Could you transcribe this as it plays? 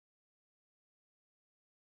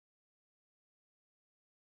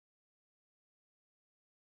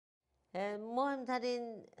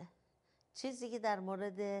مهمترین چیزی که در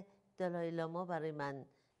مورد دالای لاما برای من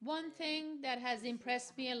One thing that has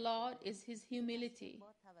impressed me a lot is his humility.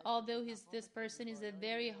 Although this person is a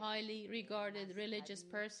very highly regarded religious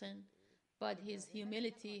person, but his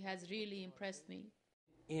humility has really impressed me.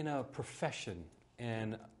 In a profession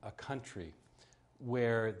and a country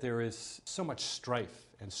where there is so much strife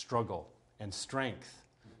and struggle and strength,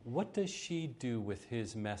 what does she do with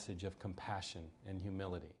his message of compassion and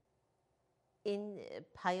humility? این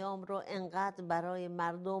پیام رو انقدر برای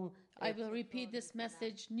مردم I will repeat this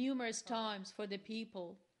message numerous times for the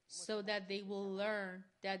people so that they will learn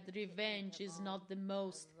that revenge is not the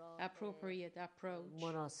most appropriate approach.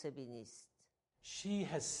 مناسبی نیست. She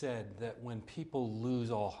has said that when people lose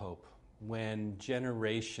all hope, when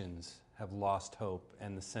generations have lost hope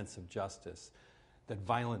and the sense of justice, that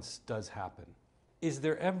violence does happen. Is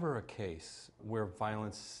there ever a case where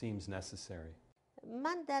violence seems necessary?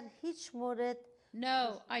 من در هیچ مورد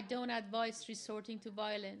No, I don't advise resorting to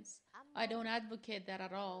violence. I don't advocate that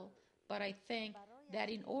at all. But I think that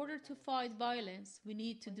in order to fight violence, we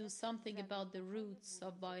need to do something about the roots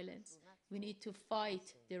of violence. We need to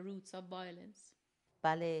fight the roots of violence.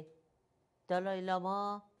 بله دالای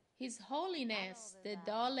لاما His Holiness, the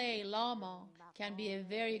Dalai Lama, can be a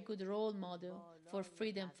very good role model for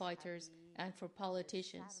freedom fighters and for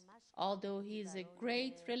politicians. Although he is a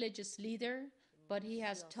great religious leader, but he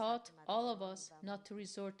has taught all of us not to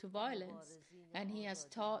resort to violence. And he has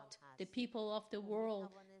taught the people of the world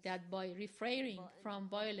that by refraining from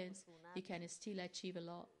violence, you can still achieve a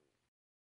lot.